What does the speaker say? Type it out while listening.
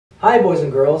Hi boys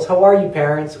and girls, how are you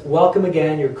parents? Welcome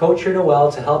again, your coach here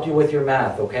Noel to help you with your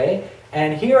math, okay?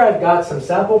 And here I've got some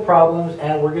sample problems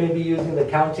and we're going to be using the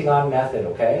counting on method,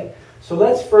 okay? So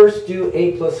let's first do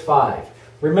 8 plus 5.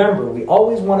 Remember, we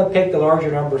always want to pick the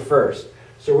larger number first.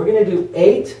 So we're going to do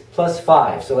 8 plus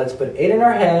 5. So let's put 8 in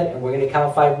our head and we're going to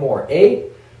count 5 more. 8,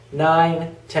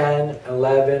 9, 10,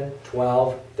 11,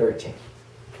 12, 13.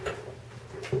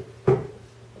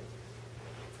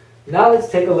 Now let's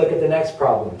take a look at the next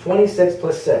problem. 26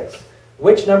 plus 6.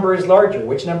 Which number is larger?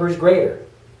 Which number is greater?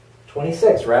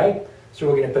 26, right? So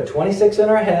we're going to put 26 in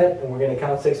our head and we're going to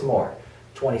count 6 more.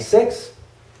 26,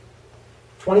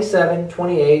 27,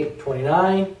 28,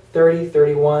 29, 30,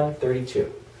 31,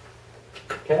 32.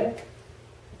 Okay?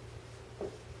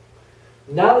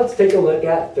 Now let's take a look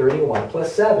at 31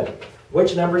 plus 7.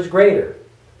 Which number is greater?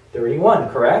 31,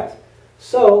 correct?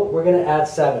 So we're going to add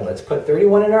 7. Let's put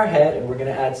 31 in our head and we're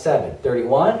going to add 7.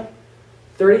 31,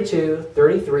 32,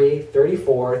 33,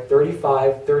 34,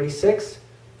 35, 36,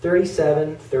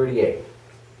 37, 38.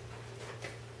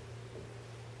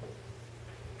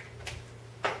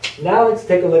 Now let's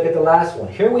take a look at the last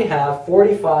one. Here we have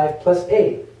 45 plus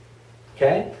 8.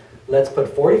 Okay? Let's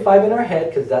put 45 in our head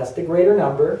because that's the greater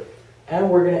number. And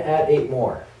we're going to add 8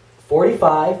 more.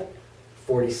 45,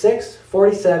 46,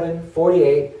 47,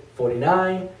 48,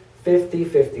 49, 50,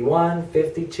 51,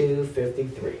 52,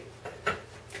 53.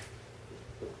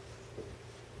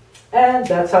 And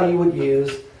that's how you would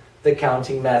use the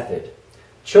counting method.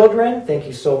 Children, thank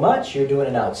you so much. You're doing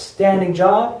an outstanding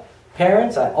job.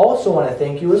 Parents, I also want to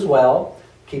thank you as well.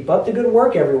 Keep up the good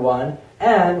work, everyone,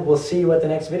 and we'll see you at the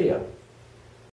next video.